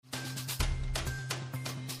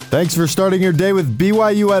Thanks for starting your day with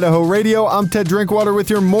BYU-Idaho Radio. I'm Ted Drinkwater with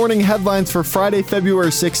your morning headlines for Friday, February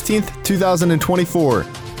 16th, 2024.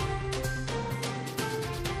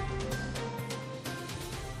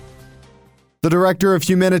 The Director of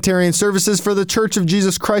Humanitarian Services for the Church of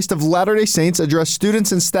Jesus Christ of Latter-day Saints addressed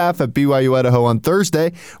students and staff at BYU-Idaho on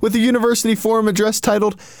Thursday with a university forum address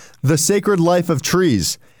titled The Sacred Life of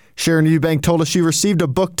Trees. Sharon Eubank told us she received a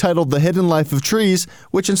book titled The Hidden Life of Trees,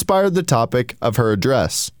 which inspired the topic of her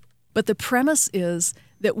address. But the premise is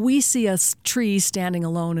that we see a tree standing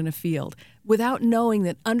alone in a field without knowing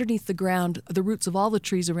that underneath the ground, the roots of all the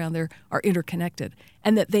trees around there are interconnected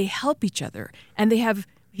and that they help each other. And they have,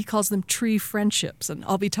 he calls them tree friendships, and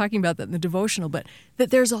I'll be talking about that in the devotional, but that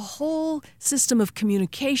there's a whole system of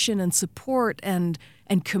communication and support and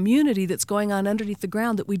community that's going on underneath the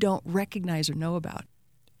ground that we don't recognize or know about.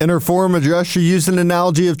 In her forum address, she used an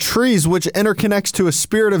analogy of trees, which interconnects to a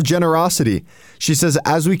spirit of generosity. She says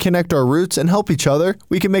as we connect our roots and help each other,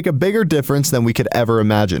 we can make a bigger difference than we could ever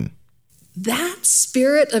imagine. That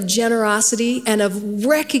spirit of generosity and of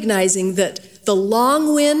recognizing that the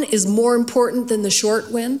long win is more important than the short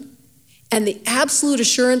win, and the absolute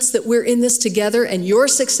assurance that we're in this together and your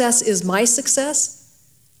success is my success,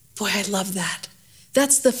 boy, I love that.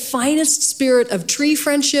 That's the finest spirit of tree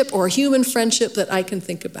friendship or human friendship that I can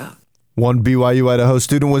think about. One BYU-Idaho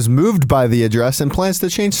student was moved by the address and plans to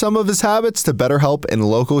change some of his habits to better help in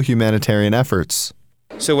local humanitarian efforts.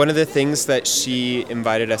 So one of the things that she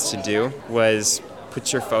invited us to do was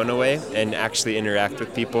put your phone away and actually interact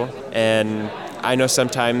with people. And I know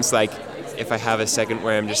sometimes, like, if I have a second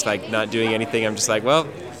where I'm just like not doing anything, I'm just like, well,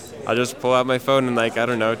 I'll just pull out my phone and, like, I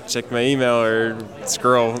don't know, check my email or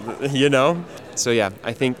scroll, you know? So yeah,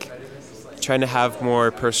 I think trying to have more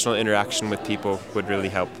personal interaction with people would really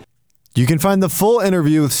help. You can find the full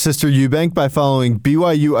interview with Sister Eubank by following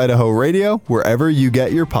BYU-Idaho Radio wherever you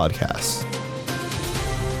get your podcasts.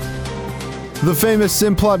 The famous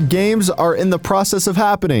Simplot Games are in the process of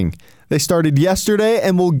happening. They started yesterday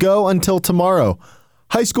and will go until tomorrow.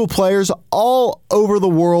 High school players all over the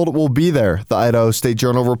world will be there. The Idaho State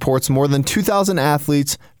Journal reports more than 2,000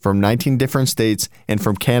 athletes from 19 different states and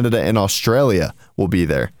from Canada and Australia will be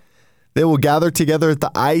there. They will gather together at the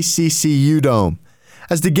ICCU Dome.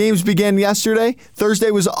 As the games began yesterday,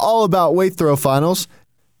 Thursday was all about weight throw finals.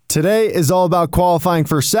 Today is all about qualifying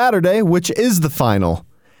for Saturday, which is the final.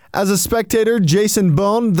 As a spectator, Jason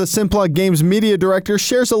Bone, the Simplot Games media director,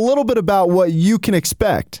 shares a little bit about what you can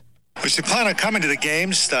expect. If you plan on coming to the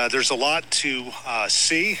games, there's a lot to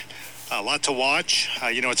see, a lot to watch.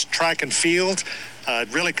 It's track and field,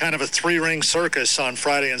 really kind of a three-ring circus on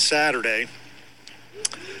Friday and Saturday.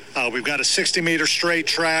 We've got a 60-meter straight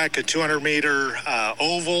track, a 200-meter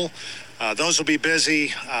oval. Those will be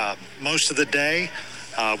busy most of the day.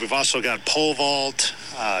 We've also got pole vault,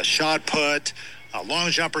 shot put,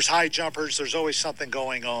 long jumpers, high jumpers. There's always something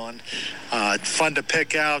going on. Fun to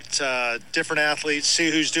pick out different athletes,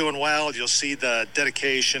 see who's doing well. You'll see the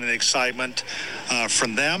dedication and excitement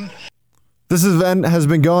from them. This event has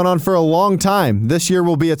been going on for a long time. This year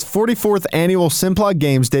will be its 44th annual Simplot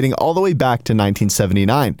Games, dating all the way back to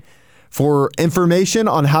 1979. For information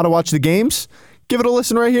on how to watch the games, give it a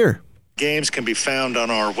listen right here. Games can be found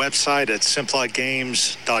on our website at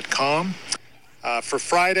simplotgames.com. For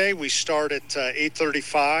Friday, we start at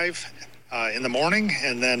 8:35 in the morning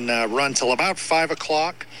and then run till about 5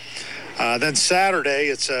 o'clock. Then Saturday,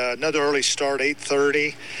 it's another early start,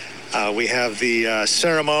 8:30. We have the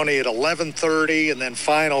ceremony at 11:30, and then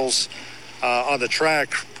finals on the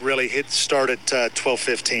track really start at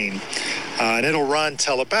 12:15. And it'll run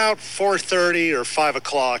till about 4:30 or 5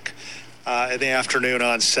 o'clock in the afternoon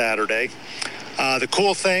on Saturday. The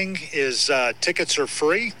cool thing is tickets are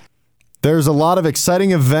free. There's a lot of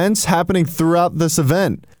exciting events happening throughout this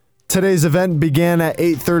event. Today's event began at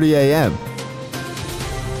 8:30 a.m.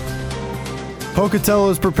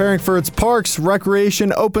 Pocatello is preparing for its parks,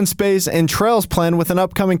 recreation, open space, and trails plan with an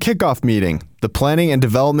upcoming kickoff meeting. The Planning and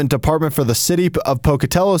Development Department for the City of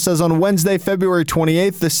Pocatello says on Wednesday, February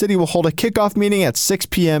 28th, the city will hold a kickoff meeting at 6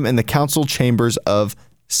 p.m. in the council chambers of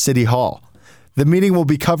City Hall. The meeting will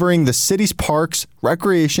be covering the city's parks,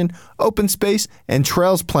 recreation, open space, and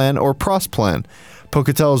trails plan or PROS plan.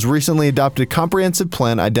 Pocatello's recently adopted comprehensive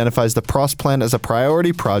plan identifies the PROS plan as a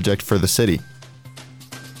priority project for the city.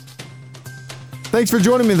 Thanks for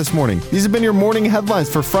joining me this morning. These have been your morning headlines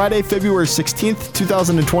for Friday, February 16th,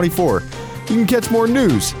 2024. You can catch more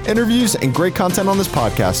news, interviews, and great content on this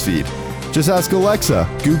podcast feed. Just ask Alexa,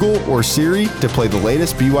 Google, or Siri to play the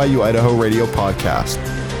latest BYU-Idaho radio podcast.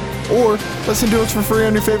 Or listen to us for free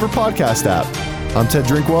on your favorite podcast app. I'm Ted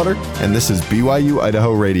Drinkwater, and this is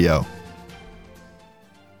BYU-Idaho Radio.